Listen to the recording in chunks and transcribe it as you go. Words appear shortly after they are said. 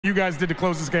you guys did to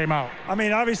close this game out? I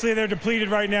mean, obviously they're depleted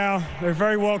right now. They're a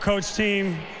very well-coached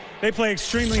team. They play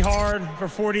extremely hard for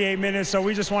 48 minutes, so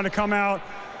we just want to come out,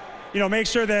 make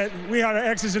sure that we had our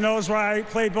X's and O's right,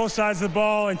 play both sides of the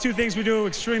ball, and two things we do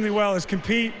extremely well is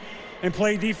compete and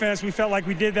play defense. We felt like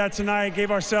we did that tonight, gave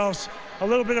ourselves a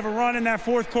little bit of a run in that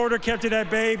fourth quarter, kept it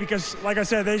at bay because, like I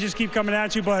said, they just keep coming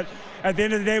at you, but at the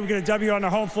end of the day, we get a W on the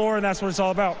home floor, and that's what it's all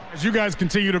about. As you guys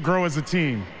continue to grow as a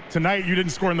team, tonight you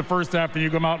didn't score in the first half, then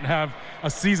you come out and have a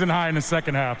season high in the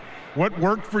second half. What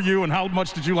worked for you, and how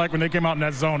much did you like when they came out in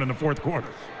that zone in the fourth quarter?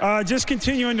 Just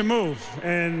continuing to move.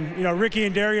 And, Ricky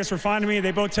and Darius were fine to me.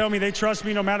 They both tell me they trust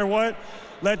me no matter what.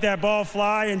 Let that ball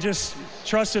fly and just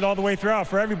trust it all the way throughout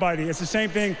for everybody. It's the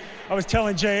same thing I was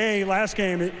telling J.A. last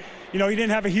game. He didn't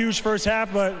have a huge first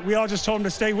half, but we all just told him to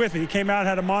stay with it. He came out,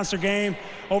 had a monster game,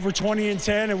 over 20 and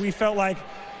 10, and we felt like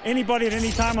anybody at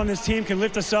any time on this team can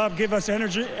lift us up, give us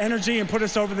energy and put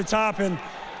us over the top. And,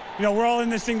 we're all in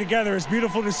this thing together. It's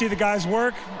beautiful to see the guys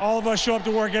work. All of us show up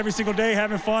to work every single day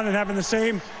having fun and having the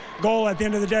same goal at the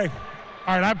end of the day.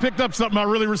 All right, I picked up something I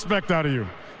really respect out of you.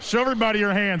 Show everybody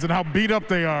your hands and how beat up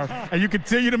they are, and you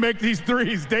continue to make these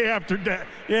threes day after day.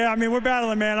 Yeah, we're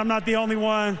battling, man. I'm not the only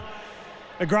one.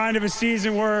 The grind of a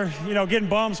season, we're, getting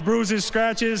bumps, bruises,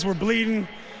 scratches, we're bleeding.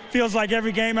 Feels like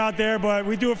every game out there, but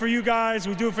we do it for you guys,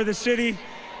 we do it for the city,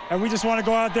 and we just want to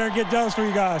go out there and get dubs for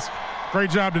you guys. Great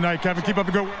job tonight, Kevin. Keep up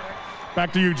the good work.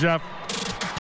 Back to you, Jeff.